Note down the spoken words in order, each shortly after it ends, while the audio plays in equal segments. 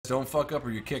don't fuck up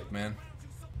or you're kicked, man.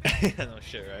 No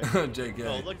shit, right? JK.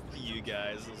 Oh, look at you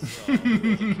guys.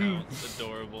 It's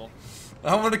adorable.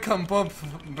 I want to come pump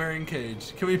Bearing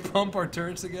Cage. Can we pump our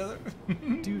turrets together?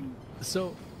 Dude,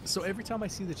 so every time I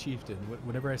see the Chieftain,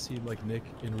 whenever I see like Nick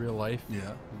in real life,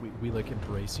 Yeah. we like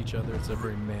embrace each other. It's a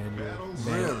very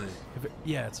Really?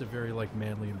 Yeah, it's a very like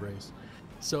manly embrace.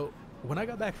 So when I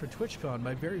got back from TwitchCon,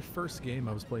 my very first game,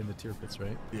 I was playing the Tier Pits,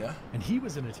 right? Yeah. And he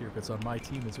was in a Tier Pits on my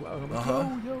team as well. And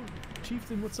I'm like, yo,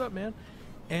 Chieftain, what's up, man?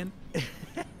 And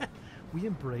we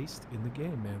embraced in the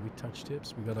game, man. We touched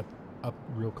tips. We got up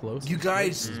real close. You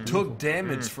guys took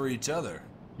damage for each other.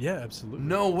 Yeah, absolutely.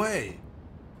 No way.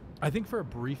 I think for a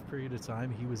brief period of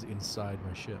time, he was inside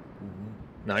my ship.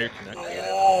 Now you're connected.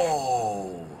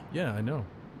 Oh. Yeah, I know.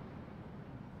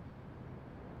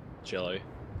 Chilly.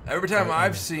 Every time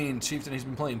I've seen Chieftain, he's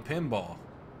been playing pinball.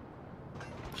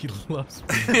 He loves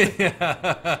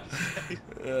Yeah.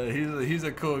 He's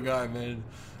a cool guy, man.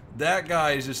 That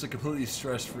guy is just completely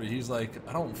stress-free. He's like,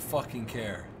 I don't fucking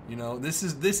care. You know, this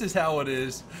is how it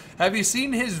is. Have you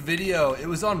seen his video? It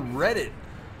was on Reddit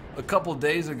a couple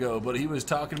days ago, but he was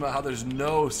talking about how there's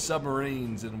no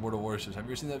submarines in World of Warships. Have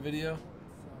you ever seen that video?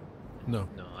 No.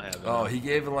 No, I haven't. Oh, he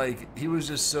gave like he was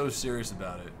just so serious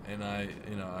about it, and I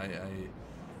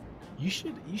You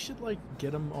should like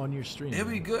get him on your stream. it'd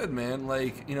be good, man.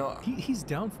 Like, you know, He's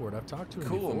down for it. I've talked to him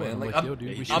cool, before. man. I'm Like, like, yo,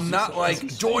 dude, we should I'm do not something. like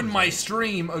He's join streaming. my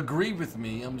stream, agree with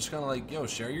me. I'm just kind of like, yo,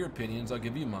 share your opinions. I'll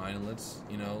give you mine, and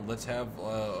let's have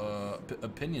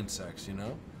opinion sex. You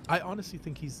know. I honestly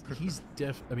think he's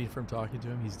I mean, from talking to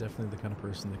him, he's definitely the kind of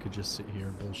person that could just sit here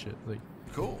and bullshit. Like,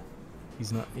 Cool.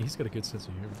 he's got a good sense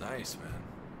of humor. Nice,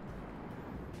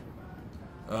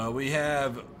 man. We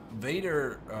have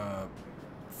Vader.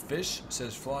 Fish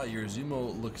says, "Fly, your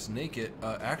Zumo looks naked."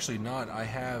 Actually, not. I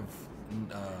have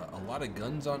a lot of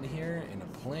guns on here, and a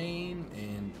plane,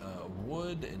 and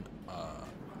wood, and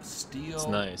steel. It's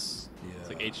nice. Yeah. It's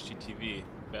like HGTV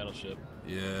Battleship.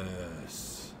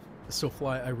 Yes. So,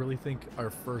 Fly, I really think our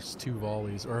first two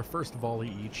volleys, or our first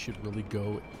volley each, should really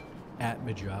go at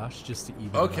Majosh just to even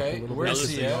it up a Okay, little where's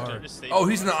bit. he at? Just Oh,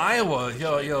 he's in Iowa.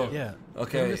 Yo. Yeah.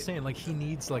 Okay. I'm just saying, like, he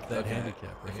needs like that Okay.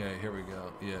 handicap. Right? Okay, here we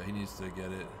go. Yeah, he needs to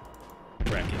get it.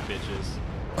 Bracket bitches.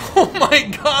 Oh my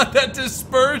god, that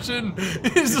dispersion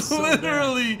is so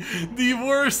literally the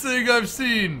worst thing I've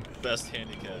seen. Best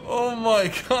handicap. Oh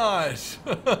my gosh.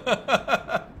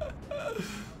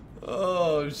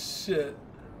 Oh shit.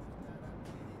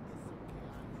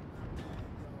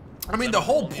 I mean, the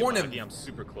whole point of I'm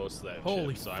super close to that.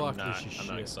 Holy ship, so fuck, I'm this is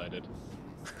not shit. excited.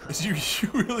 is you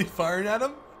really firing at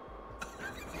him?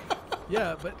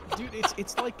 Yeah, but dude,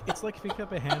 it's like picking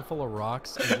up a handful of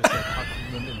rocks and just like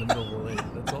hucking them in the middle of the lake.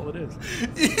 That's all it is.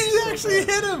 You actually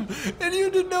hit him, and you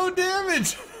did no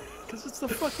damage. Because it's the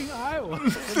fucking Iowa. And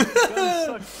these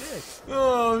guns suck dick.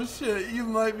 Oh shit, you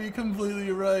might be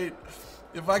completely right.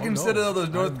 If I consider no. all those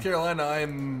North Carolina, I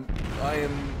am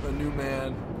a new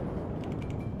man.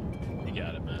 You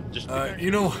got it, man. Just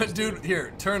You know what, dude?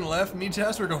 Here, turn left, me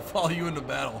Chess. We're gonna follow you into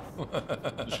battle.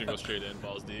 Just gonna go straight in,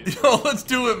 balls deep. Yo, let's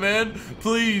do it, man.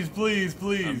 Please, please,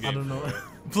 please. I don't know.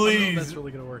 Please. That's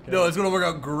really gonna work out. No, it's gonna work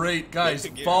out great, guys.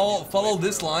 Make a game. Follow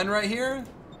this line right here.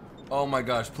 Oh my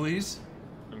gosh, please.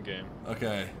 I'm game.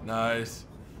 Okay, nice.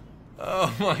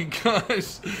 Oh my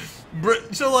gosh.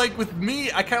 So like with me,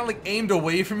 I kind of like aimed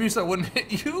away from you so I wouldn't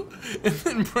hit you, and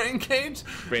then Brain Cage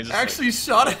Brain's just actually like,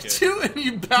 shot okay. at you, and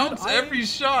you bounced every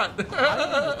shot.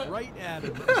 I aimed right at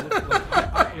him as if like,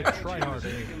 I would try hard.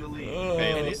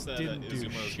 Hey, And it it didn't do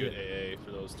Izumo's shit. good AA for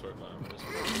those torque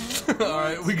bombers. All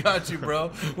right, we got you, bro.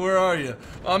 Where are you?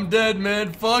 I'm dead,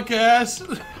 man. Fuck ass.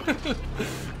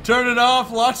 Turn it off.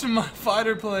 Launching my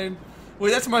fighter plane. Wait,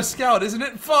 that's my scout, isn't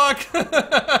it? Fuck.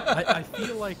 I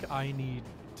feel like I need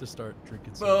to start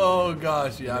drinking some Oh beer.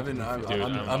 gosh, yeah. Dude, I'm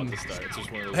about to start. It's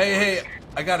just one of those Hey, boards.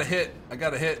 I got a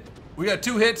hit. We got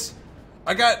 2 hits.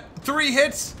 I got 3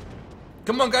 hits.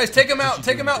 Come on, guys, take him out.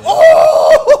 Take him out.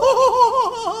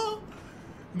 Oh!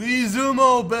 The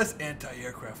Izumo, best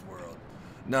anti-aircraft world.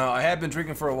 No, I have been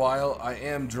drinking for a while. I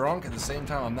am drunk. At the same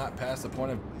time, I'm not past the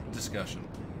point of discussion.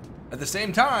 At the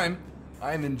same time,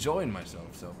 I am enjoying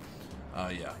myself. So,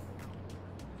 yeah.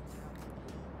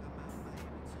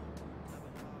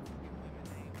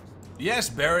 Yes,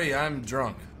 Barry, I'm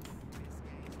drunk.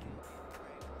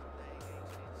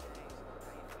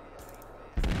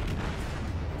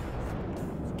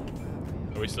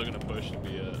 Are we still gonna push and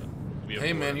be a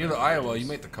Hey man, you're the Iowa. You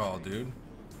make the call, dude.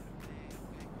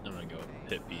 I'm gonna go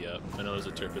hit B up. I know there's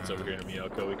a Turpits over here in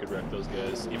Miyoko. We could wreck those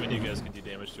guys. Even you guys could do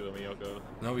damage to a Miyoko.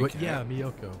 No, we But can't. yeah,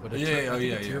 Miyoko. But Yeah, oh, yeah,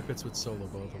 yeah. Tirpitz would solo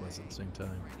both of us at the same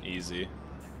time. Easy.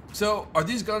 So, are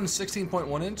these guns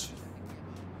 16.1 inch?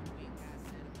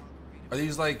 Are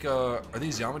these like, are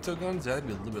these Yamato guns? That'd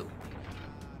be a little bit.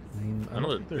 I know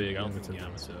they're big. I don't think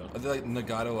Yamato. Are they like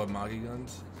Nagato Amagi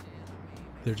guns?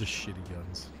 They're just shitty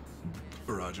guns.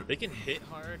 Roger. They can hit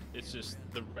hard. It's just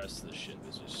the rest of the shit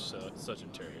is just such a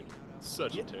turd.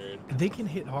 Such a turd. They can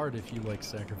hit hard if you like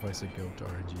sacrifice a goat to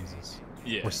RNGesus.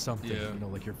 Yeah. Or something. Yeah. You know,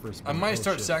 like your first. I might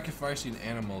start shit. sacrificing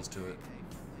animals to it.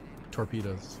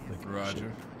 Torpedoes. Like Roger.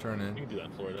 shit. Turn You in. can do that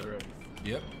in Florida, right?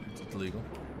 Yep. It's illegal.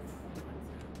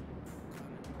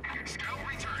 Scout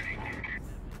returning.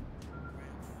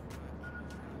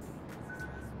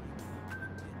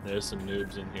 There's some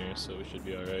noobs in here, so we should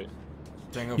be alright.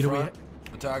 Tango You know, front.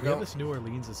 we Otago. have this New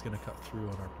Orleans that's gonna cut through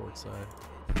on our port side.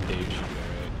 Dave should be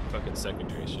alright. Fucking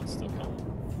secondary should still come.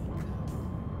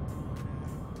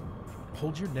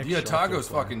 Hold your neck. The sharp Otago's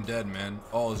there, Fly. fucking dead, man.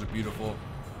 All is beautiful.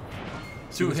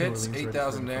 See 2 this New hits, Orleans right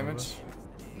 8,000 in front of damage. us?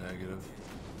 Negative.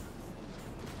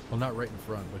 Well, not right in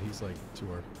front, but he's like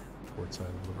to our port side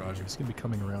a little bit. Roger. He's gonna be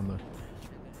coming around the.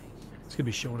 It's gonna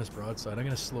be showing us broadside. I'm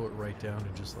gonna slow it right down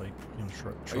and just like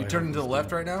try. Are you turning to the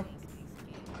left right now?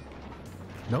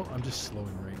 No, I'm just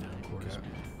slowing right now. Of course. Okay.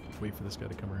 Wait for this guy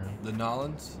to come around. The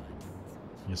Nolans.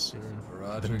 Yes, sir.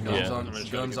 Roger. Then- Guns Yeah, on. I'm gonna try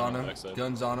to Guns get on him on him. the backside.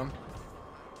 Guns on him.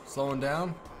 Slowing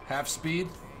down. Half speed.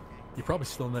 You're probably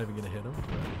still not even gonna hit him.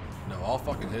 No, I'll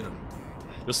fucking hit him.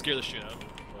 They'll scare the shit out of him.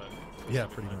 But Yeah,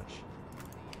 pretty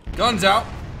much. Guns out.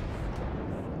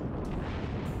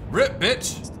 Rip,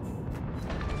 bitch.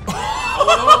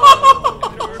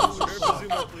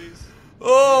 IZUMO, please.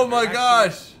 Oh my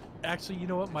gosh. Actually, you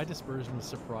know what? My dispersion was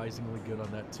surprisingly good on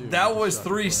that too. That I was shot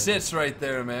 3 it right. sits right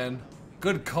there, man.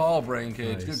 Good call, Brain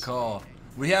Cage. Nice. Good call.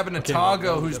 We have an Okay,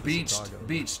 Otago well, we who's got this beached. Otago.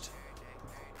 Beached.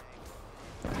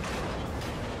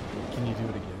 Can you do it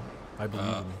again? I believe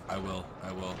in you. I will.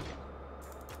 I will.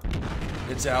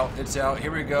 It's out. It's out.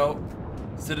 Here we go.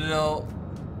 Citadel.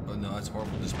 Oh no, that's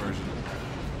horrible dispersion.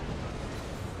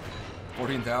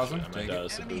 14,000. I might Take die it.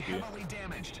 with Enemy Sabuki. heavily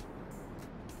damaged.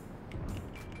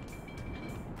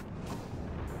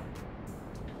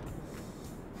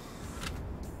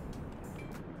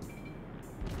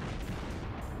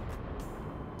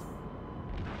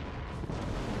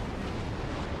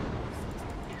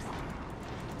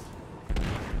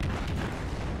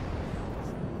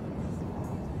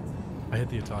 I hit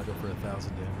the Otago for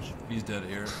 1,000 damage. He's dead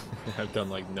here. I've done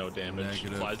like no damage.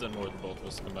 Negative. Fly's done more than both of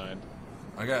us combined.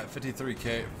 I got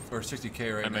 53k or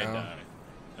 60k right I may now. die.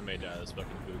 I may die this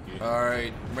fucking Buki. All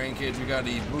right, Brain Cage. We got a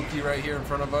Ibuki right here in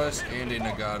front of us and a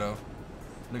Nagato.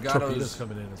 Torpedoes Nagato's.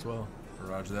 coming in as well.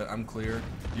 Roger that. I'm clear.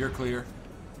 You're clear.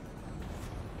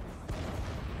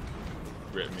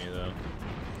 Rip me though.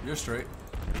 You're straight.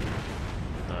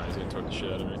 Nah, he's gonna torque the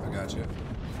shit out of me. I got you.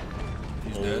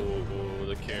 He's dead. Oh,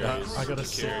 the carries. I gotta the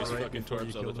sit carries right fucking before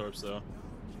you torps other kill them. torps though.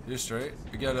 You're straight.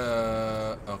 We got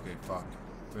a. Okay, fuck.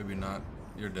 Maybe not.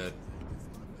 You're dead.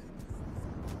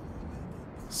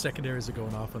 Secondaries are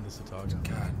going off on this Otago.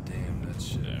 God damn that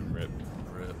shit. Yeah, rip.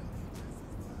 Rip.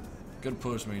 Good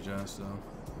push me, Josh, though.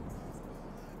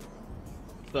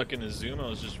 Fucking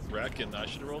IZUMO is just wrecking. I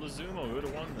should have rolled IZUMO. We would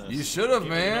have won this. You should have, Even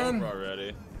though man. we're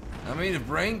already. I mean, if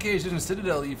Brain Cage didn't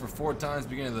Citadel you for 4 times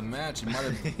beginning of the match, you might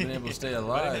have been able to stay I didn't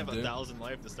alive, have dude. 1,000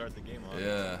 life to start the game off.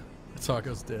 Yeah.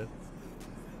 Otago's dead.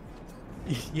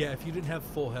 Yeah, if you didn't have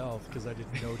full health, because I did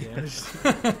no damage.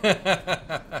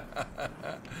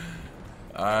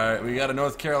 Alright, we got a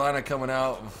North Carolina coming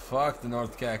out. Fuck the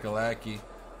North Kakalaki.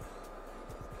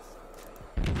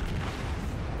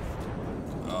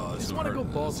 Oh, I this just is want to gonna go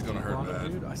hurt. balls This is gonna deep hurt on him,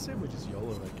 bad. dude. I say we just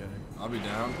YOLO that guy. I'll be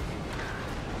down.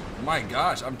 My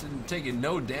gosh, I'm taking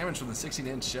no damage from the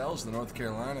 16-inch shells in the North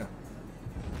Carolina.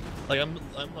 Like I'm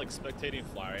like spectating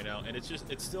Fly right now, and it's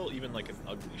still even like an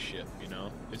ugly ship, you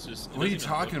know? It's just. it What are you doesn't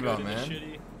even talking look about, good and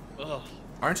man? Shitty. Ugh.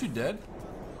 Aren't you dead?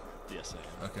 Yes,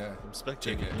 I am. Okay. I'm spectating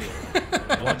Take it.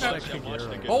 it. Watch that I'm watching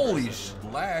Kagero. it. Holy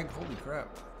lag. Holy crap.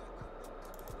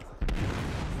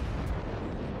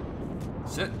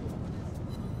 Sit.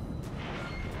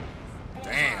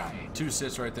 Damn. 2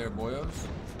 sits right there, boyos.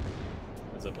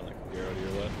 It's up on like Garo to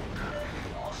your left.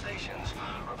 All stations.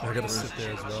 I gotta sit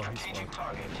there as well. He's Strategic fucked.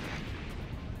 target.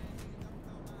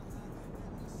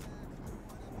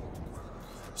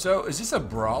 So, is this a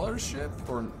brawler ship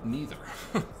or neither?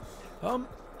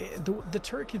 The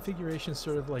turret configuration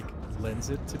sort of like lends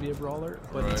it to be a brawler,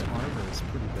 but its Right. armor is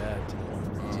pretty bad to the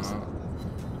armor. It just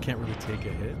you can't really take a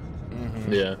hit.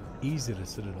 Yeah. Easy to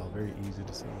Citadel, very easy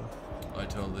to Citadel. I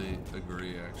totally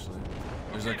agree, actually.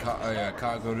 There's a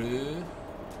Kaguru.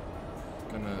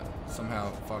 Gonna somehow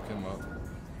fuck him up.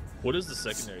 What is the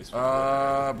secondaries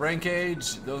for? Brain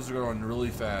Cage, those are going really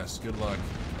fast. Good luck.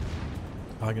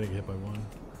 I'm gonna get hit by one.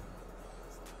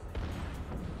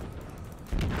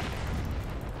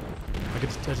 I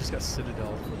just got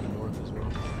Citadel from the north as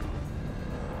well.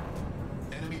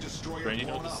 Enemy destroyer Brandon,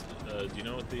 blown up. do you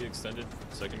know what the extended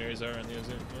secondaries are on the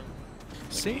IZUMO?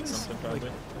 Same as something probably.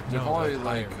 They're no, probably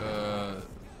higher. like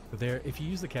But there, if you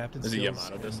use the captain's Is it skills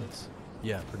Yamato and- distance?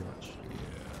 Yeah, pretty much.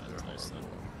 yeah, That's nice then.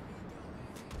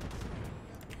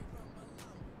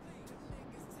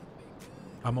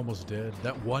 I'm almost dead.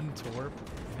 That one torp,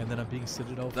 and then I'm being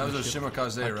Citadel. that was a ship I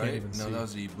Shimakaze, can't right? even No, see. that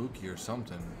was a Ibuki or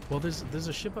something. Well, there's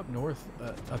a ship up north,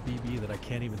 a BB that I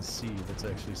can't even see. That's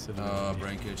actually Citadel.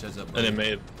 Breakage heads up. And it buddy. may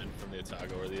have been from the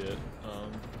Otago or the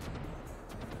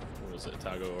what was it,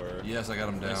 Otago or Yes, I got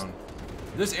him down.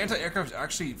 This anti-aircraft is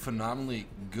actually phenomenally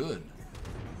good.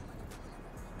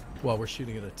 Well, we're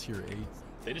shooting at a tier 8.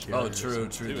 they just Oh, buffed true,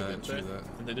 this true too, that, didn't true they? that.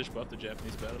 Didn't they just buff the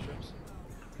Japanese battleships?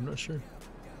 I'm not sure.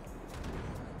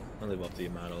 Well, they buffed the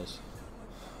Yamatos.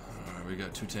 Alright, we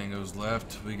got 2 tangos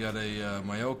left. We got a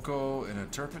Mayoko and a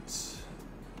Tirpitz.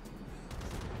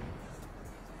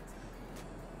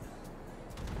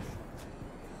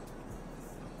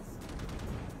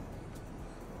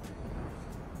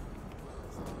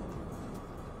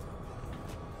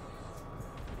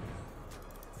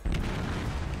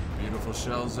 Beautiful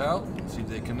shells out. See if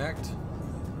they connect.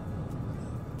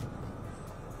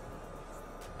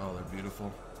 Oh, they're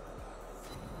beautiful.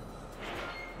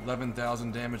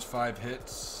 11,000 damage, 5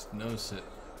 hits, no sit.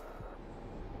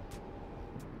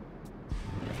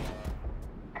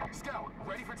 Scout,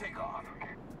 ready for takeoff.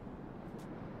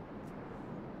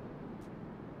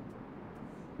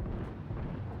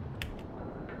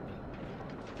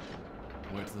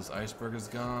 Wait till this iceberg is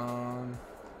gone.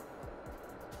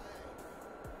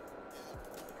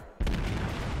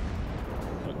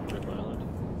 Oh, Drip Island.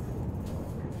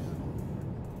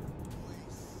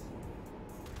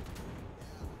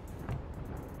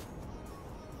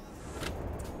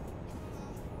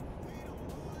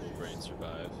 Wolverine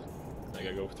survive. I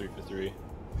gotta go 3 for 3.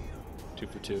 2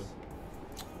 for 2.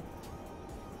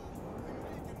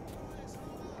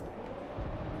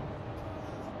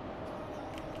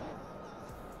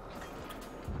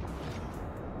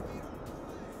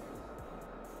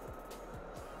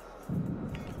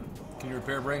 Can you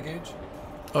repair brain cage?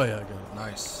 Oh yeah, I got it.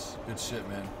 Nice. Good shit,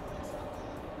 man.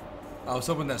 I was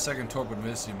hoping that second torp would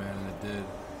miss you, man, and it did.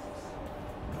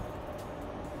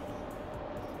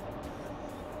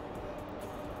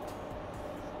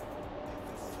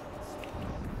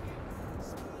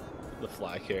 The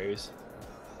fly carries.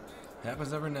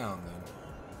 Happens every now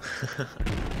and then.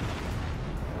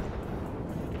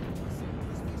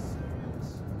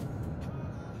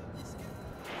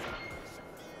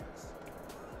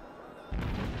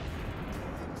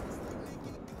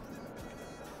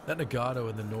 That Nagato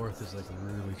in the north is like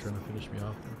really trying to finish me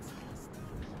off.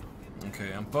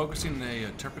 Okay, I'm focusing a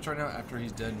Tirpitz right now after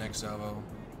he's dead next salvo.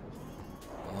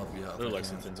 I'll help you out. Their if I can.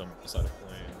 Lexington's on the side of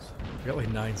planes. I got like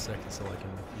 9 seconds till I can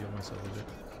heal myself a bit.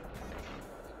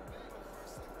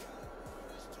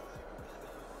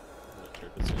 Not sure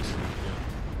if it's just,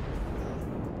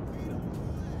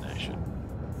 yeah. Action.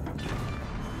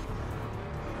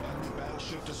 Enemy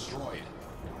battleship destroyed.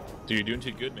 Dude, you're doing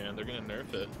too good, man. They're gonna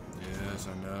nerf it. Yes,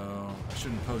 I know. I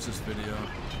shouldn't post this video.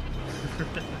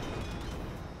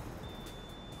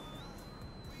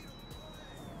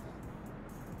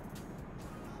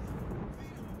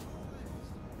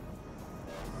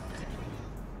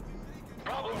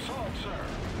 Problem solved, sir.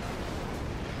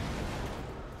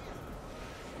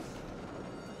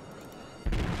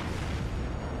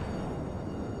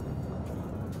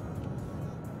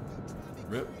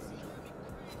 Rip.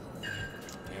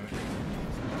 Damn it.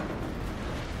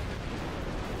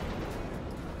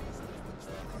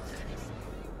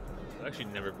 I've actually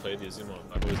never played the IZUMO.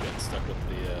 I've always gotten stuck with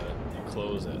the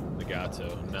clothes at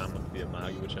Nagato. And now I'm with the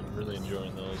Amagi, which I'm really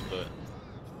enjoying those. But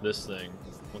this thing,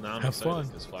 well, now I'm Have excited fun.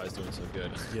 because Fly's doing so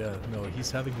good. Yeah, no, he's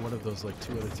having one of those like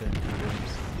 2 out of 10 games.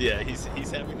 Yeah,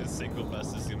 he's having the single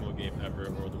best IZUMO game ever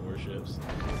in World of Warships.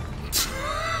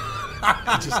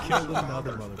 He just killed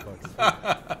another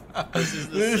motherfucker. This is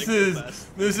the This single is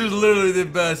best. this is literally the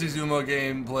best Izumo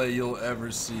gameplay you'll ever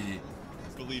see.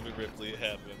 Believe it, Ripley, it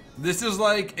happened. This is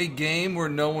like a game where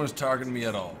no one's talking to me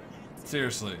at all.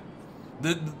 Seriously.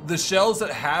 The shells that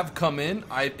have come in,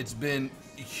 it's been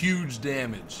huge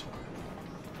damage.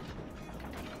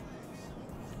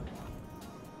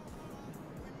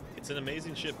 It's an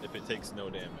amazing ship if it takes no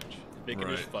damage. If it can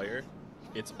just Right. fire,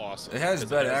 it's awesome. It has because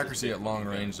bad this accuracy big at long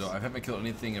defense. range though. I haven't killed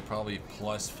anything at probably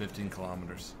plus 15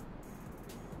 kilometers.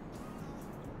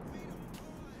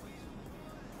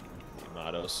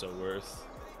 Yamato's so worth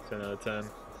 10 out of 10.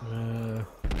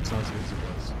 It's not as good as it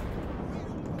was.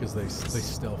 Because they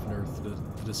stealth nerfed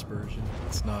the dispersion.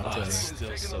 It's not. Oh, it's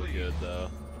still so good though.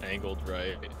 Angled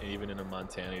right, and even in a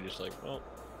Montana, you're just like, well,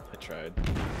 I tried.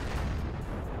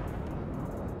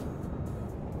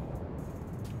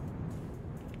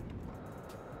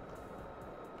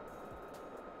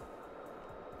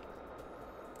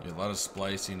 Yeah, a lot of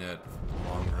splicing at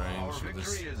long range with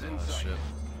this ship.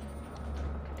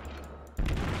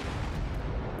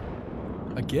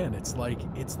 Again, it's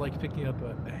like picking up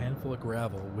a handful of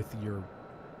gravel with your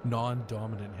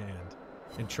non-dominant hand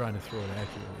and trying to throw it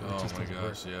accurately. It Oh just my doesn't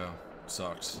gosh, work. yeah.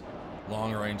 Sucks.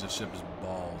 Long range of ship is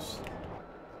balls.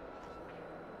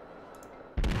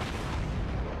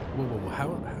 Whoa.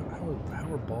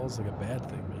 How are balls like a bad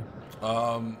thing,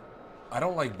 man? I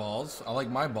don't like balls. I like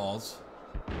my balls.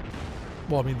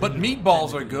 Well, I mean, But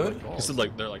meatballs are good. This is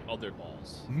like they're like other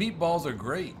balls. Meatballs are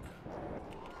great.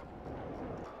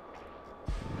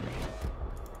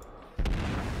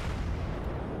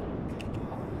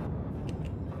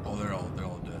 Oh, they're all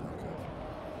dead. Okay.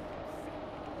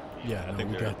 Yeah, I no,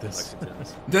 think we they're got this.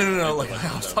 Lexingtons. No. Like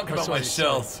I was talking about my Sorry.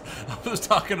 shells. I was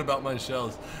talking about my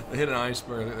shells. They hit an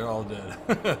iceberg. They're all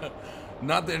dead.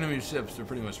 Not the enemy ships. They're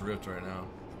pretty much ripped right now.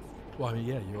 Well, I mean,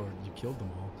 yeah, you killed them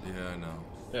all. Yeah, I know.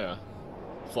 Yeah.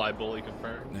 Fly bully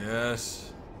confirmed.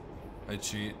 Yes. I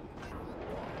cheat.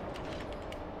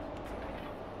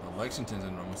 Lexington's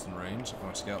almost in range.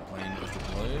 My scout plane was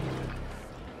deployed.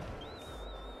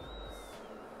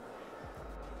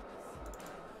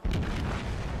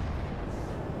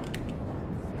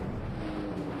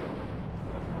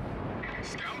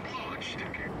 Scout launched.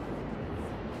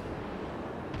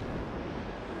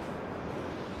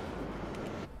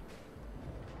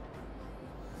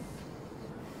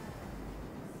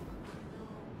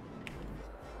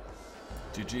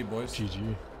 GG, boys.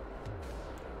 GG.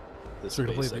 This So we're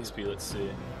gonna base play the- XP, let's see.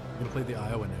 We're gonna play the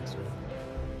Iowa next,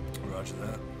 right? Roger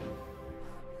that.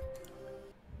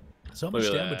 So how Look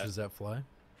much at damage that. does that fly?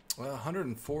 Well,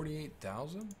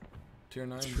 148,000? Tier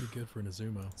 9. It's pretty good for an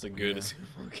Izumo. It's a good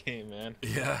Izumo game, man.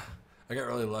 Yeah. I got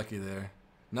really lucky there.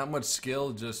 Not much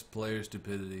skill, just player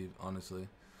stupidity, honestly.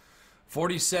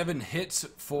 47 hits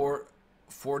for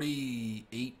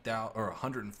 48,000 or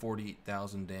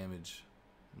 148,000 damage.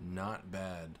 Not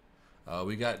bad.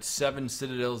 We got 7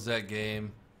 citadels that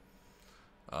game.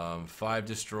 5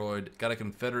 destroyed. Got a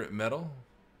Confederate medal.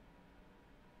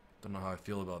 Don't know how I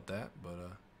feel about that,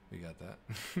 but we got that.